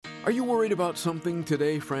Are you worried about something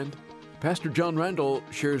today, friend? Pastor John Randall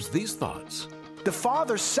shares these thoughts. The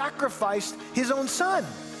Father sacrificed His own Son,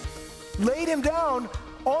 laid Him down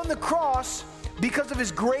on the cross because of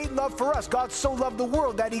His great love for us. God so loved the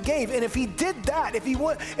world that He gave. And if He did that, if He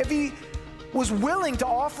was willing to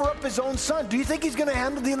offer up His own Son, do you think He's going to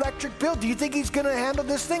handle the electric bill? Do you think He's going to handle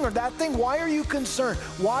this thing or that thing? Why are you concerned?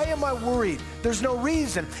 Why am I worried? There's no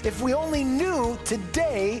reason. If we only knew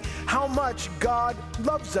today how much God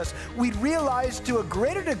loves us, we'd realize to a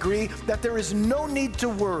greater degree that there is no need to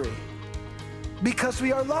worry because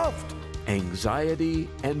we are loved. Anxiety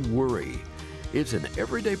and worry. It's an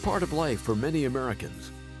everyday part of life for many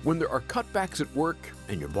Americans. When there are cutbacks at work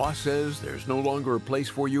and your boss says there's no longer a place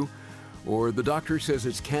for you, or the doctor says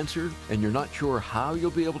it's cancer and you're not sure how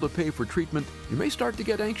you'll be able to pay for treatment, you may start to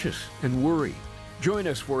get anxious and worry. Join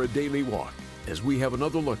us for a daily walk as we have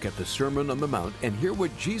another look at the Sermon on the Mount and hear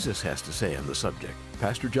what Jesus has to say on the subject.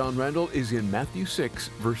 Pastor John Randall is in Matthew 6,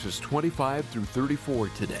 verses 25 through 34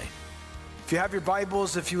 today. If you have your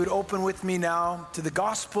Bibles, if you would open with me now to the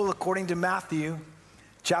Gospel according to Matthew,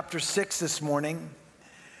 chapter 6 this morning.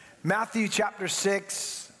 Matthew chapter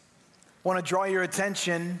 6, I want to draw your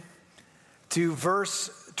attention to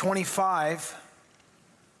verse 25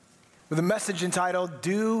 with a message entitled,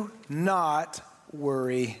 "Do Not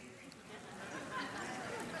Worry."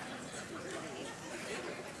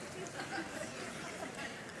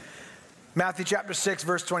 Matthew chapter 6,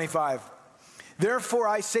 verse 25. Therefore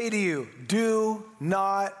I say to you, do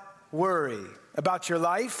not worry about your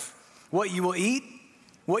life, what you will eat,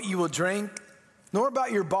 what you will drink, nor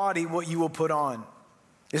about your body, what you will put on.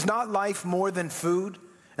 Is not life more than food,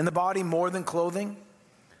 and the body more than clothing?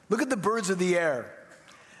 Look at the birds of the air.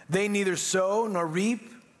 They neither sow nor reap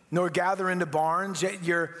nor gather into barns, yet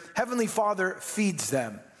your heavenly Father feeds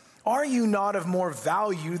them. Are you not of more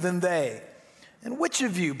value than they? And which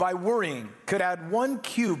of you, by worrying, could add 1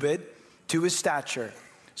 cubit to his stature?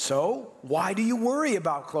 So why do you worry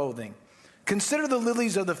about clothing? Consider the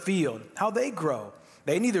lilies of the field, how they grow.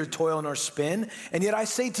 They neither toil nor spin, and yet I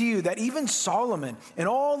say to you that even Solomon in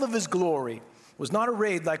all of his glory was not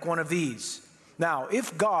arrayed like one of these. Now,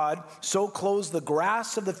 if God so clothes the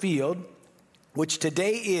grass of the field, which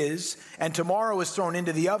today is and tomorrow is thrown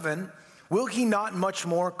into the oven, will He not much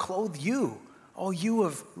more clothe you, O you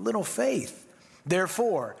of little faith?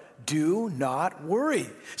 Therefore, do not worry,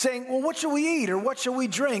 saying, well, what shall we eat, or what shall we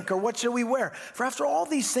drink, or what shall we wear? For after all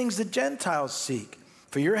these things the Gentiles seek.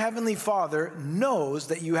 For your heavenly Father knows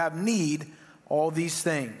that you have need all these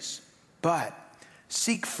things. But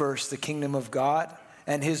seek first the kingdom of God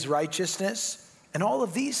and His righteousness, and all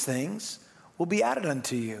of these things will be added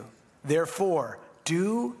unto you. Therefore,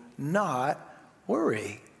 do not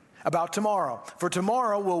worry about tomorrow, for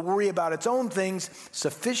tomorrow will worry about its own things.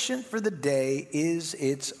 Sufficient for the day is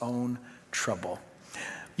its own trouble.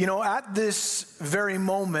 You know, at this very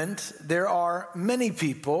moment, there are many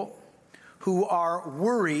people who are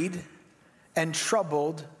worried and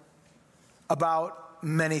troubled about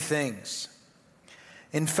many things.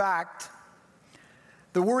 In fact,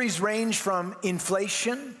 the worries range from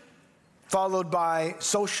inflation, followed by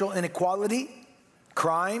social inequality,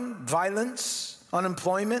 crime, violence,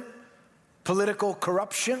 unemployment, political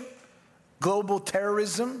corruption, global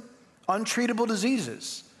terrorism, untreatable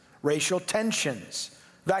diseases, racial tensions,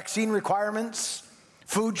 vaccine requirements,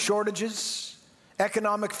 food shortages,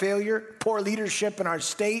 economic failure, poor leadership in our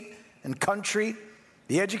state and country,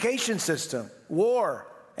 the education system, war,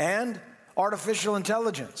 and artificial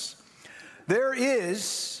intelligence. There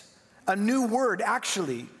is a new word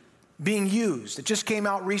actually being used. It just came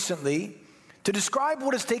out recently to describe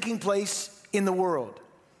what is taking place in the world.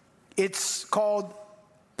 It's called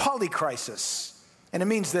polycrisis, and it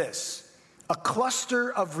means this: a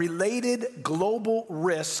cluster of related global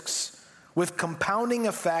risks with compounding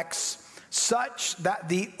effects such that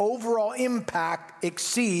the overall impact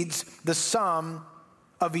exceeds the sum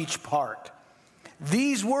of each part.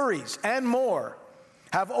 These worries and more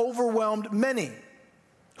have overwhelmed many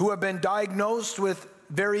who have been diagnosed with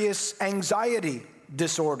various anxiety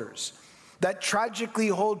disorders that tragically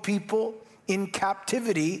hold people in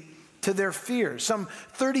captivity to their fears. Some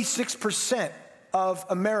 36% of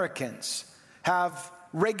Americans have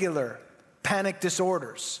regular panic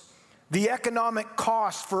disorders. The economic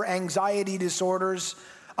cost for anxiety disorders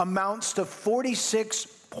amounts to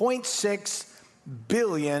 $46.6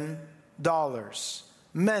 billion.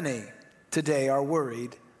 Many today are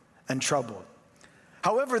worried and troubled.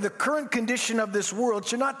 However, the current condition of this world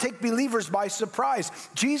should not take believers by surprise.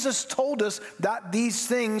 Jesus told us that these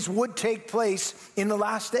things would take place in the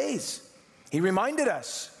last days. He reminded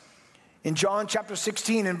us in John chapter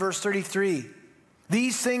 16 and verse 33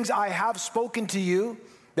 These things I have spoken to you,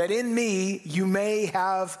 that in me you may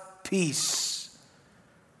have peace.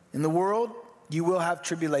 In the world you will have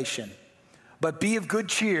tribulation, but be of good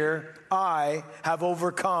cheer. I have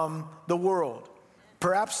overcome the world.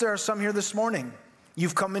 Perhaps there are some here this morning.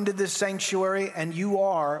 You've come into this sanctuary and you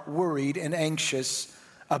are worried and anxious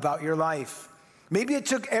about your life. Maybe it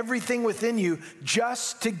took everything within you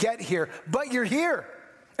just to get here, but you're here.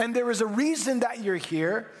 And there is a reason that you're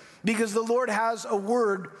here, because the Lord has a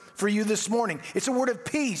word for you this morning. It's a word of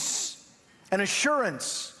peace and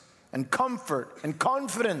assurance and comfort and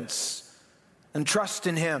confidence and trust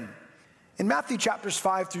in Him. In Matthew chapters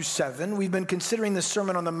 5 through 7, we've been considering the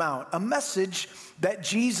Sermon on the Mount, a message that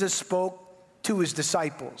Jesus spoke to His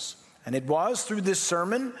disciples. And it was through this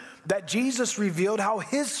sermon that Jesus revealed how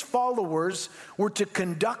His followers were to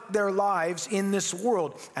conduct their lives in this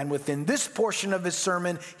world. And within this portion of His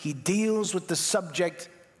sermon, He deals with the subject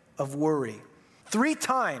of worry. 3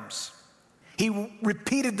 times He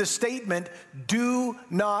repeated the statement, do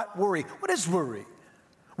not worry. What is worry?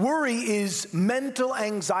 Worry is mental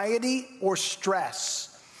anxiety or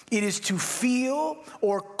stress. It is to feel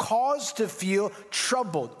or cause to feel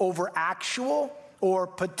troubled over actual or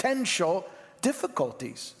potential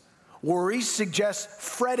difficulties. Worry suggests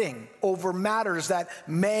fretting over matters that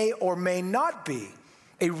may or may not be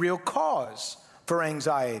a real cause for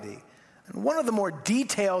anxiety. And one of the more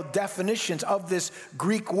detailed definitions of this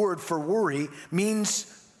Greek word for worry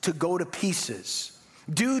means to go to pieces,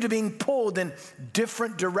 due to being pulled in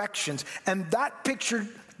different directions. And that picture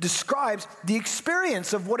describes the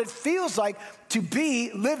experience of what it feels like to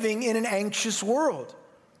be living in an anxious world.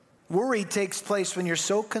 Worry takes place when you're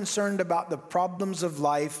so concerned about the problems of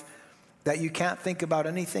life that you can't think about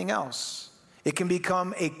anything else. It can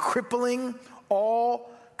become a crippling,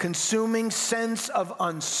 all-consuming sense of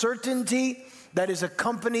uncertainty that is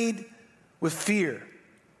accompanied with fear.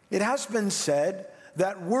 It has been said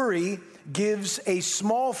that worry gives a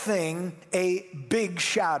small thing a big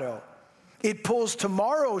shadow. It pulls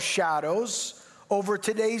tomorrow's shadows over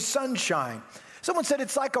today's sunshine. Someone said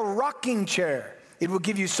it's like a rocking chair. It will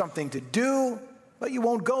give you something to do, but you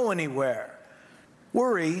won't go anywhere.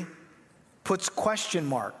 Worry puts question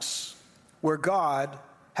marks where God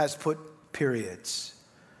has put periods.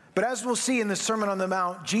 But as we'll see in the Sermon on the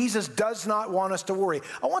Mount, Jesus does not want us to worry.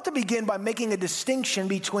 I want to begin by making a distinction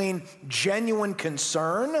between genuine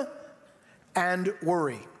concern and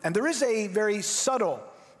worry. And there is a very subtle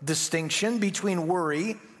distinction between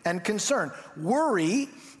worry and concern. Worry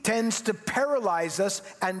tends to paralyze us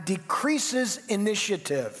and decreases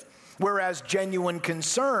initiative, whereas genuine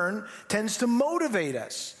concern tends to motivate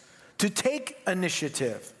us to take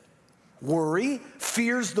initiative. Worry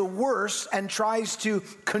fears the worst and tries to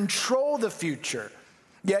control the future,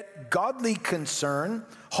 yet godly concern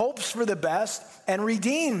hopes for the best and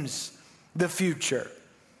redeems the future.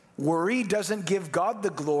 Worry doesn't give God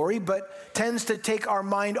the glory, but tends to take our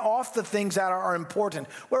mind off the things that are important,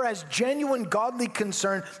 whereas genuine godly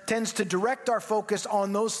concern tends to direct our focus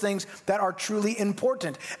on those things that are truly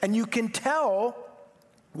important. And you can tell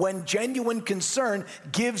when genuine concern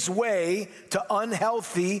gives way to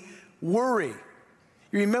unhealthy worry.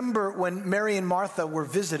 You remember when Mary and Martha were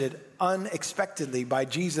visited unexpectedly by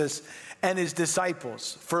Jesus and His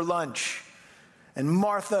disciples for lunch. And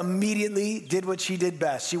Martha immediately did what she did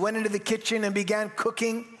best. She went into the kitchen and began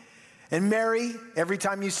cooking. And Mary, every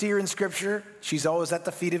time you see her in Scripture, she's always at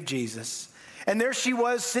the feet of Jesus. And there she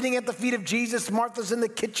was sitting at the feet of Jesus. Martha's in the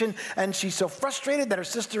kitchen, and she's so frustrated that her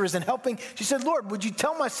sister isn't helping. She said, Lord, would you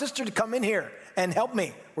tell my sister to come in here and help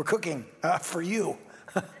me? We're cooking for you.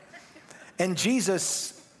 And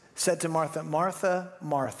Jesus said to Martha, Martha,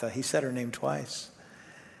 Martha. He said her name twice.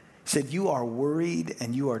 He said, you are worried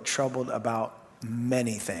and you are troubled about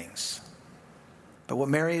many things. But what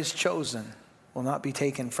Mary has chosen will not be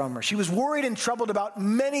taken from her. She was worried and troubled about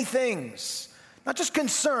many things. Not just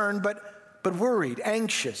concerned, but worried,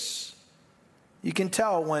 anxious. You can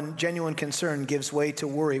tell when genuine concern gives way to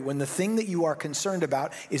worry, when the thing that you are concerned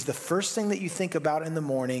about is the first thing that you think about in the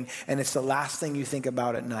morning, and it's the last thing you think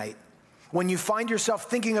about at night. When you find yourself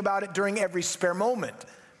thinking about it during every spare moment.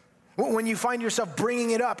 When you find yourself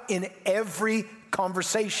bringing it up in every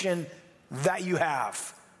conversation that you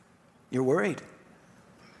have. You're worried.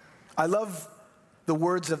 I love the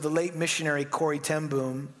words of the late missionary Corrie ten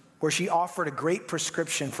Boom, where she offered a great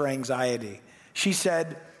prescription for anxiety. She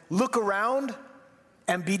said, look around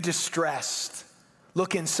and be distressed.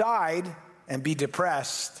 Look inside and be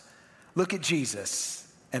depressed. Look at Jesus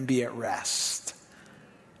and be at rest.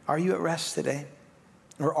 Are you at rest today?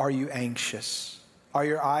 Or are you anxious? Are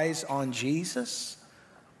your eyes on Jesus?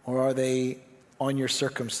 Or are they on your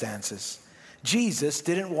circumstances? Jesus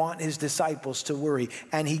didn't want his disciples to worry,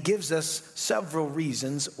 and he gives us several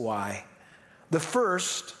reasons why. The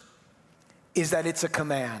first is that it's a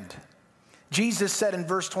command. Jesus said in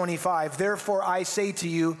verse 25, "Therefore I say to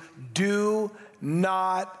you, do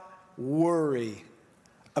not worry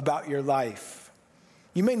about your life."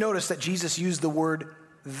 You may notice that Jesus used the word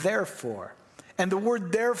therefore. And the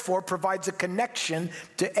word therefore provides a connection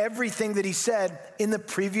to everything that he said in the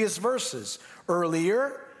previous verses.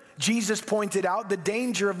 Earlier, Jesus pointed out the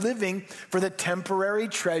danger of living for the temporary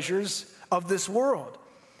treasures of this world.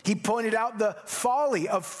 He pointed out the folly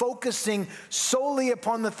of focusing solely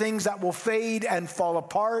upon the things that will fade and fall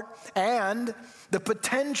apart, and the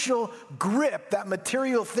potential grip that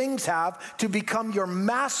material things have to become your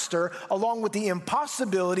master, along with the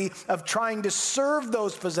impossibility of trying to serve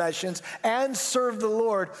those possessions and serve the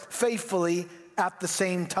Lord faithfully at the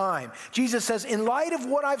same time. Jesus says, in light of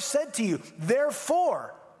what I've said to you,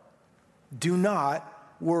 therefore, do not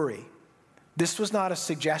worry. This was not a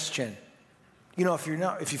suggestion. You know,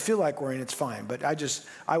 if you feel like worrying, it's fine. But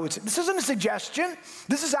I would say, this isn't a suggestion.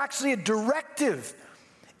 This is actually a directive.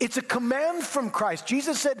 It's a command from Christ.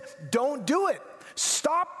 Jesus said, don't do it.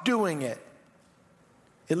 Stop doing it.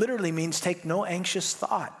 It literally means take no anxious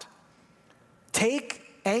thought. Take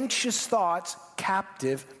anxious thoughts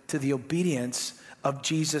captive to the obedience of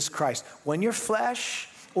Jesus Christ. When your flesh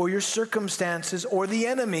or your circumstances or the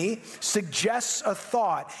enemy suggests a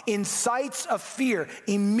thought, incites a fear,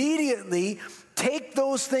 immediately take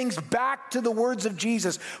those things back to the words of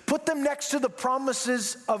Jesus. Put them next to the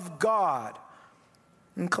promises of God.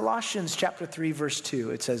 In Colossians chapter 3, verse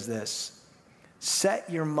 2, it says this: set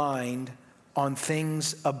your mind on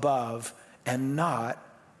things above and not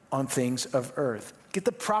on things of earth. Get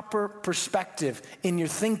the proper perspective in your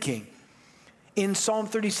thinking. In Psalm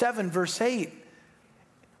 37, verse 8,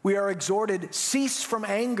 we are exhorted, cease from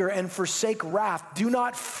anger and forsake wrath. Do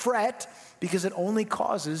not fret, because it only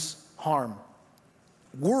causes harm.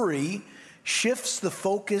 Worry shifts the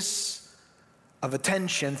focus of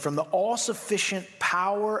attention from the all-sufficient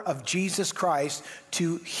power of Jesus Christ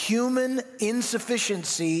to human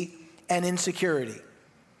insufficiency and insecurity.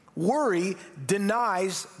 Worry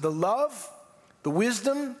denies the love, the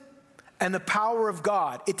wisdom, and the power of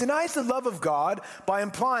God. It denies the love of God by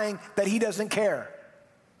implying that he doesn't care.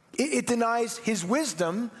 It denies his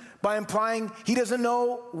wisdom by implying he doesn't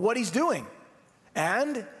know what he's doing.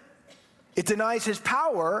 And it denies his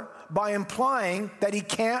power by implying that he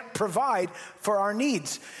can't provide for our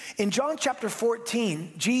needs. In John chapter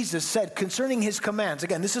 14, Jesus said concerning his commands,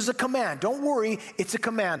 again, this is a command. Don't worry, it's a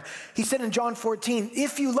command. He said in John 14,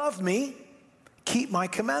 if you love me, keep my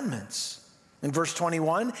commandments. In verse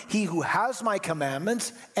 21, he who has my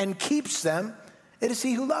commandments and keeps them, it is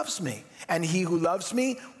he who loves me. And he who loves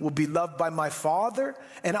me will be loved by my Father,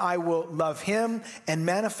 and I will love him and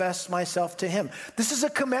manifest myself to him. This is a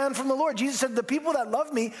command from the Lord. Jesus said, the people that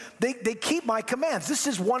love me, they keep my commands. This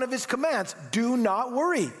is one of his commands. Do not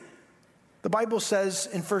worry. The Bible says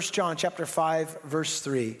in 1 John chapter 5, verse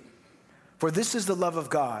 3, for this is the love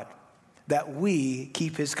of God, that we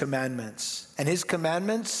keep his commandments. And his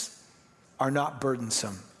commandments are not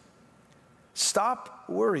burdensome. Stop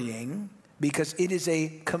worrying, because it is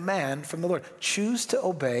a command from the Lord. Choose to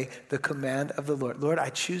obey the command of the Lord. Lord, I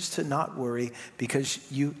choose to not worry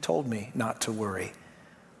because you told me not to worry.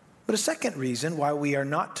 But a second reason why we are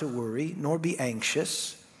not to worry nor be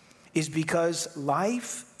anxious is because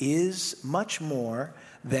life is much more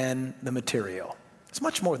than the material. It's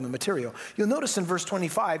much more than the material. You'll notice in verse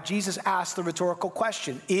 25, Jesus asked the rhetorical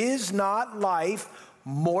question, is not life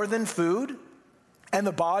more than food and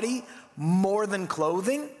the body more than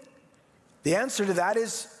clothing? The answer to that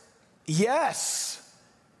is yes.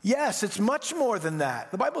 Yes, it's much more than that.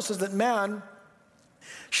 The Bible says that man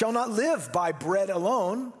shall not live by bread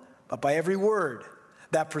alone, but by every word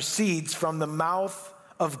that proceeds from the mouth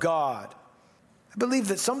of God. I believe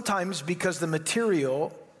that sometimes because the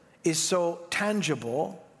material is so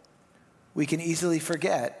tangible, we can easily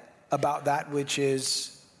forget about that which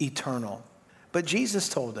is eternal. But Jesus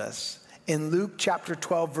told us in Luke chapter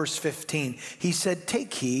 12, verse 15, he said,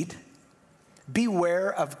 take heed,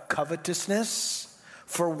 beware of covetousness,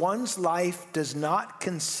 for one's life does not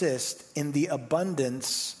consist in the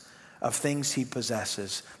abundance of things he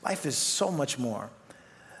possesses. Life is so much more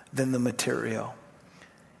than the material.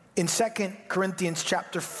 In 2 Corinthians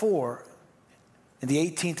chapter 4, in the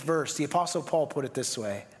 18th verse, the Apostle Paul put it this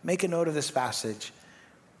way. Make a note of this passage.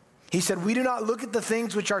 He said, we do not look at the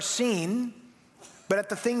things which are seen, but at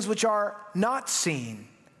the things which are not seen.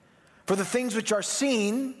 For the things which are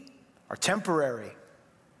seen are temporary,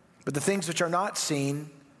 but the things which are not seen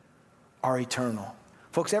are eternal.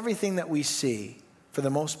 Folks, everything that we see, for the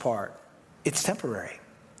most part, it's temporary.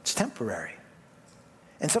 It's temporary.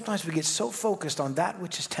 And sometimes we get so focused on that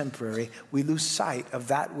which is temporary, we lose sight of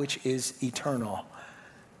that which is eternal.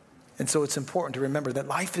 And so it's important to remember that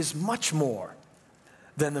life is much more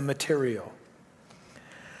than the material.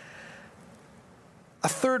 A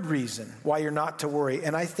third reason why you're not to worry,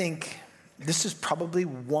 and I think this is probably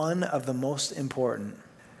one of the most important.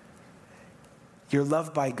 You're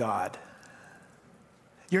loved by God.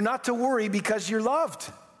 You're not to worry because you're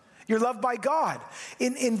loved. You're loved by God.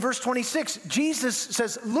 In verse 26, Jesus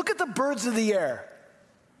says, look at the birds of the air.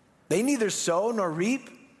 They neither sow nor reap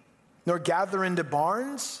nor gather into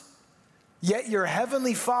barns, yet your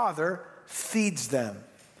heavenly Father feeds them.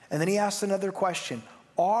 And then he asks another question.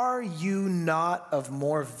 Are you not of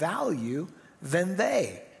more value than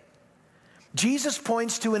they? Jesus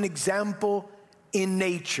points to an example in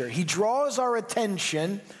nature. He draws our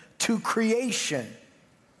attention to creation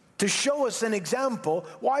to show us an example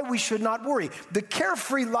why we should not worry. The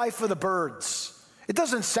carefree life of the birds. It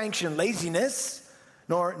doesn't sanction laziness,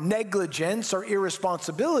 nor negligence or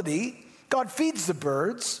irresponsibility. God feeds the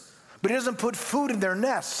birds, but he doesn't put food in their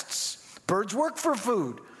nests. Birds work for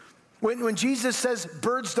food. When Jesus says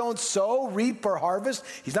birds don't sow, reap, or harvest,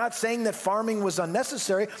 he's not saying that farming was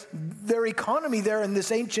unnecessary. Their economy there in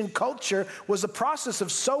this ancient culture was a process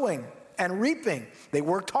of sowing and reaping. They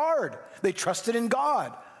worked hard. They trusted in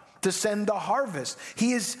God to send the harvest.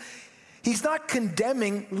 He's not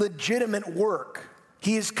condemning legitimate work.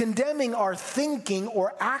 He is condemning our thinking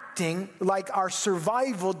or acting like our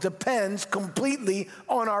survival depends completely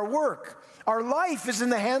on our work. Our life is in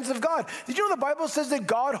the hands of God. Did you know the Bible says that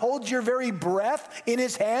God holds your very breath in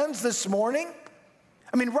his hands this morning?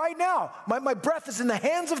 I mean, right now, my breath is in the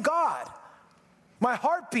hands of God. My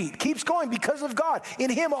heartbeat keeps going because of God. In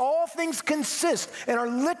him, all things consist and are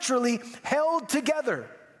literally held together.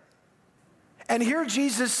 And here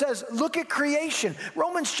Jesus says, look at creation.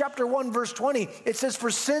 Romans chapter 1, verse 20, it says, for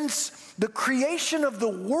since the creation of the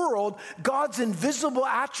world, God's invisible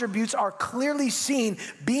attributes are clearly seen,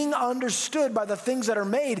 being understood by the things that are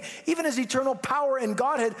made, even his eternal power and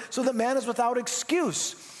Godhead, so that man is without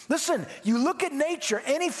excuse. Listen, you look at nature,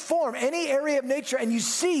 any form, any area of nature, and you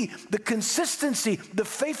see the consistency, the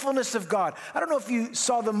faithfulness of God. I don't know if you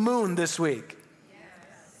saw the moon this week. Yes.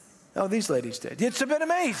 Oh, these ladies did. It's been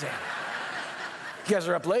amazing. You guys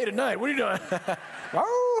are up late at night. What are you doing?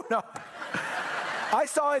 Oh, no. I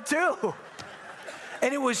saw it too.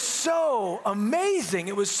 And it was so amazing.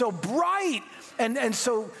 It was so bright and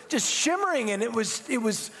so just shimmering, and it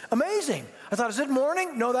was amazing. I thought, is it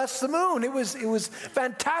morning? No, that's the moon. It was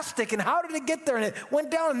fantastic. And how did it get there? And it went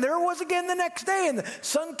down, and there it was again the next day, and the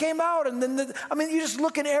sun came out, and then you just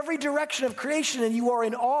look in every direction of creation, and you are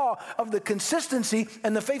in awe of the consistency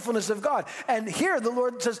and the faithfulness of God. And here the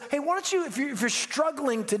Lord says, hey, why don't you, if you're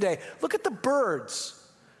struggling today, look at the birds.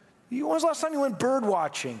 When was the last time you went bird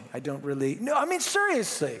watching? I don't really, no, I mean,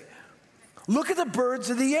 seriously. Look at the birds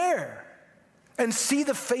of the air and see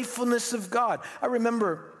the faithfulness of God. I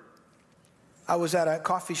remember I was at a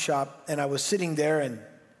coffee shop, and I was sitting there and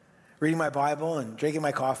reading my Bible and drinking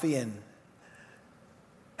my coffee and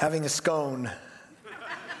having a scone.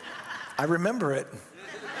 I remember it.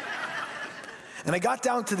 And I got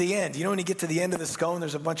down to the end. You know, when you get to the end of the scone,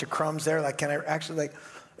 there's a bunch of crumbs there. Like, can I actually, like,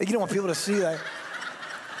 you don't want people to see that.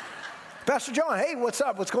 Pastor John, hey, what's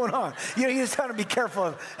up? What's going on? You know, you just got to be careful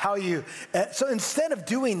of how you. So instead of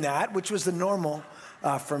doing that, which was the normal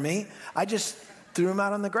for me, I just threw them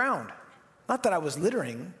out on the ground. Not that I was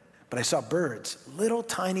littering, but I saw birds, little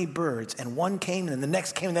tiny birds, and one came, and then the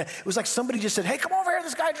next came, and then it was like somebody just said, hey, come over here,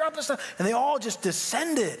 this guy dropped this stuff, and they all just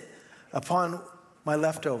descended upon my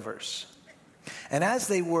leftovers. And as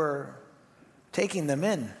they were taking them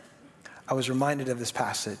in, I was reminded of this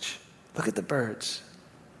passage. Look at the birds.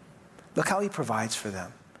 Look how he provides for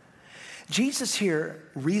them. Jesus here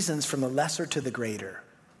reasons from the lesser to the greater.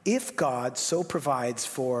 If God so provides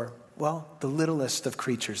for, well, the littlest of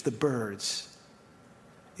creatures, the birds,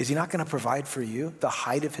 is he not going to provide for you, the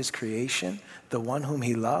height of his creation, the one whom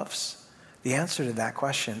he loves? The answer to that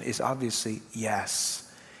question is obviously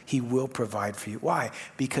yes. He will provide for you. Why?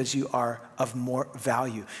 Because you are of more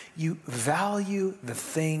value. You value the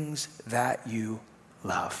things that you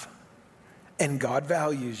love. And God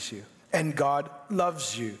values you. And God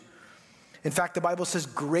loves you. In fact, the Bible says,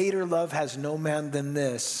 greater love has no man than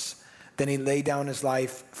this, than he lay down his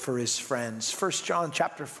life for his friends. 1 John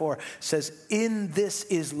chapter 4 says, in this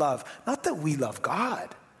is love. Not that we love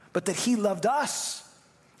God, but that he loved us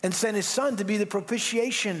and sent his son to be the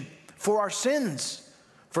propitiation for our sins.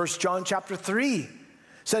 1 John chapter 3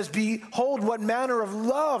 says, behold, what manner of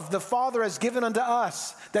love the Father has given unto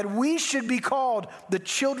us, that we should be called the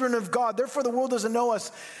children of God. Therefore, the world doesn't know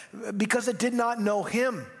us because it did not know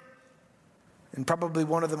him. And probably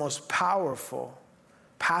one of the most powerful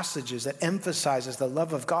passages that emphasizes the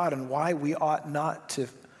love of God and why we ought not to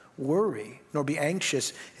worry nor be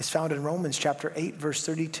anxious is found in Romans chapter 8, verse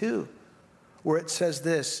 32, where it says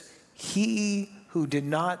this, he who did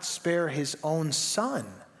not spare his own son,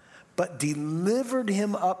 but delivered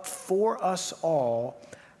him up for us all,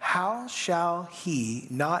 how shall he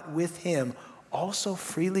not with him also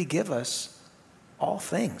freely give us all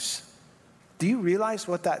things? Do you realize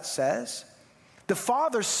what that says? The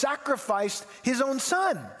Father sacrificed his own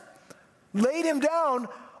son, laid him down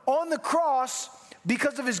on the cross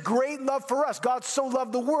because of his great love for us. God so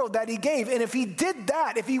loved the world that he gave. And if he did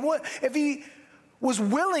that, if he was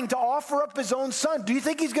willing to offer up his own son, do you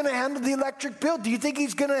think he's going to handle the electric bill? Do you think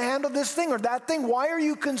he's going to handle this thing or that thing? Why are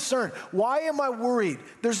you concerned? Why am I worried?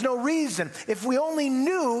 There's no reason. If we only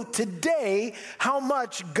knew today how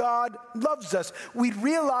much God loves us, we'd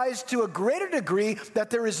realize to a greater degree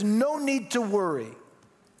that there is no need to worry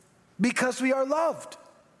because we are loved.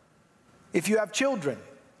 If you have children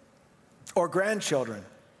or grandchildren,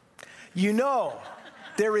 you know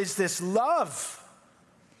there is this love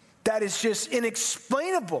that is just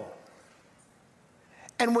inexplainable.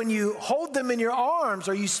 And when you hold them in your arms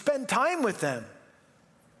or you spend time with them,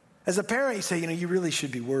 as a parent, you say, you really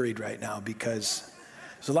should be worried right now because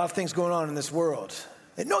there's a lot of things going on in this world.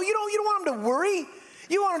 And no, you don't want them to worry.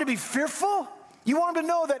 You want them to be fearful. You want them to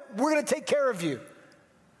know that we're going to take care of you.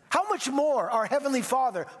 How much more our Heavenly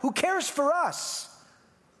Father, who cares for us?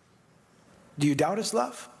 Do you doubt his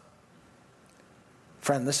love?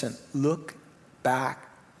 Friend, listen, look back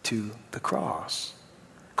to the cross.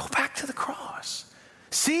 Go back to the cross.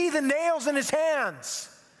 See the nails in his hands.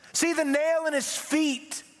 See the nail in his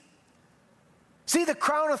feet. See the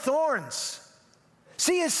crown of thorns.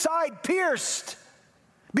 See his side pierced.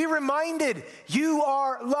 Be reminded you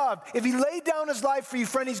are loved. If he laid down his life for you,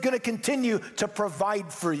 friend, he's going to continue to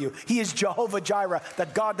provide for you. He is Jehovah Jireh, the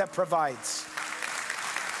God that provides.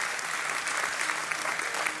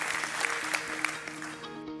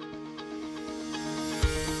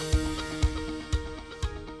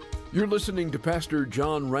 You're listening to Pastor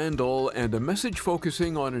John Randall and a message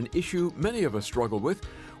focusing on an issue many of us struggle with,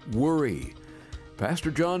 worry. Pastor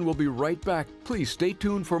John will be right back. Please stay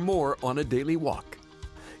tuned for more on A Daily Walk.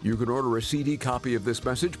 You can order a CD copy of this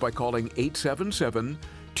message by calling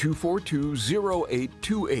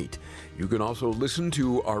 877-242-0828. You can also listen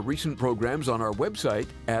to our recent programs on our website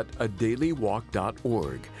at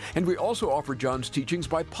adailywalk.org. And we also offer John's teachings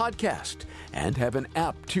by podcast and have an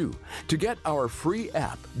app too. To get our free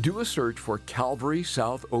app, do a search for Calvary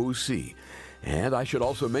South OC. And I should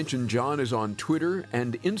also mention John is on Twitter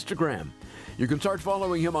and Instagram. You can start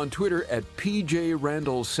following him on Twitter at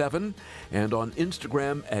PJRandall7 and on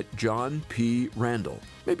Instagram at John P. Randall.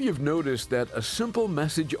 Maybe you've noticed that a simple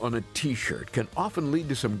message on a t-shirt can often lead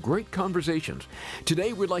to some great conversations.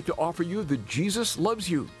 Today, we'd like to offer you the Jesus Loves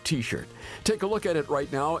You t-shirt. Take a look at it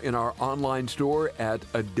right now in our online store at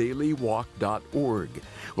adailywalk.org.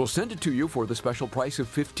 We'll send it to you for the special price of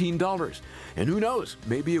 $15. And who knows,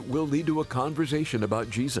 maybe it will lead to a conversation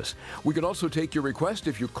about Jesus. We could also take your request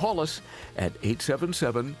if you call us at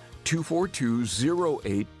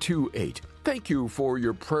 877-242-0828. Thank you for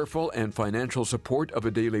your prayerful and financial support of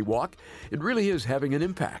A Daily Walk. It really is having an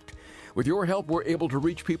impact. With your help, we're able to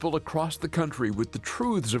reach people across the country with the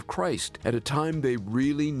truths of Christ at a time they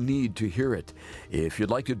really need to hear it. If you'd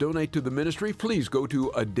like to donate to the ministry, please go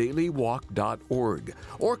to adailywalk.org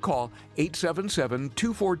or call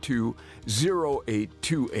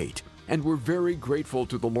 877-242-0828. And we're very grateful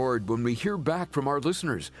to the Lord when we hear back from our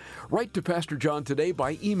listeners. Write to Pastor John today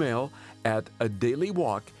by email at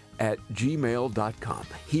adailywalk@gmail.com.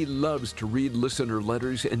 He loves to read listener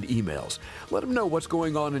letters and emails. Let him know what's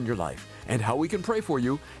going on in your life and how we can pray for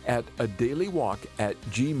you at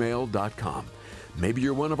adailywalk@gmail.com. Maybe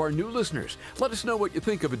you're one of our new listeners. Let us know what you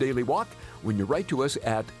think of A Daily Walk when you write to us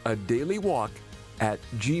at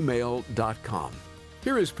adailywalk@gmail.com.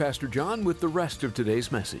 Here is Pastor John with the rest of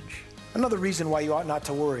today's message. Another reason why you ought not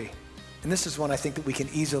to worry, and this is one I think that we can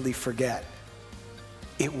easily forget.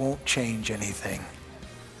 It won't change anything.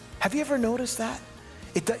 Have you ever noticed that?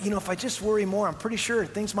 If I just worry more, I'm pretty sure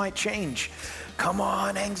things might change. Come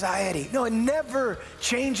on, anxiety. No, it never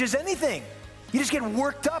changes anything. You just get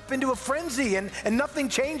worked up into a frenzy and nothing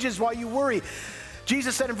changes while you worry.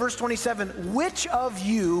 Jesus said in verse 27, which of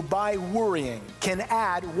you by worrying can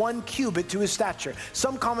add 1 cubit to his stature?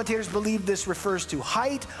 Some commentators believe this refers to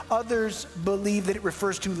height. Others believe that it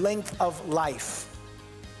refers to length of life.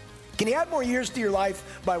 Can you add more years to your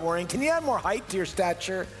life by worrying? Can you add more height to your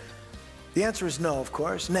stature? The answer is no, of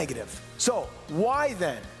course, negative. So why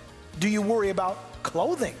then do you worry about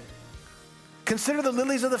clothing? Consider the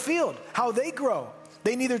lilies of the field, how they grow.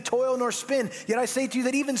 They neither toil nor spin. Yet I say to you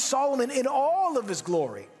that even Solomon in all of his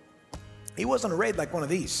glory, he wasn't arrayed like one of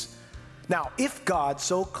these. Now, if God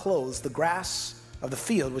so clothes the grass of the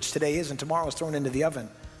field, which today is and tomorrow is thrown into the oven,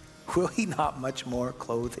 will he not much more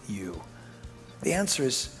clothe you? The answer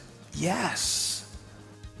is yes.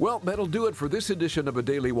 Well, that'll do it for this edition of A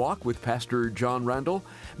Daily Walk with Pastor John Randall.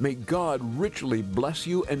 May God richly bless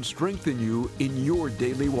you and strengthen you in your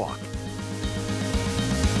daily walk.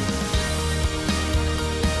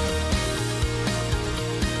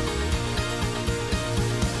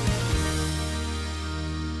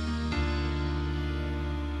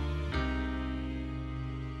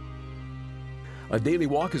 A Daily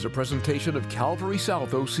Walk is a presentation of Calvary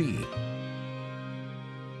South OC.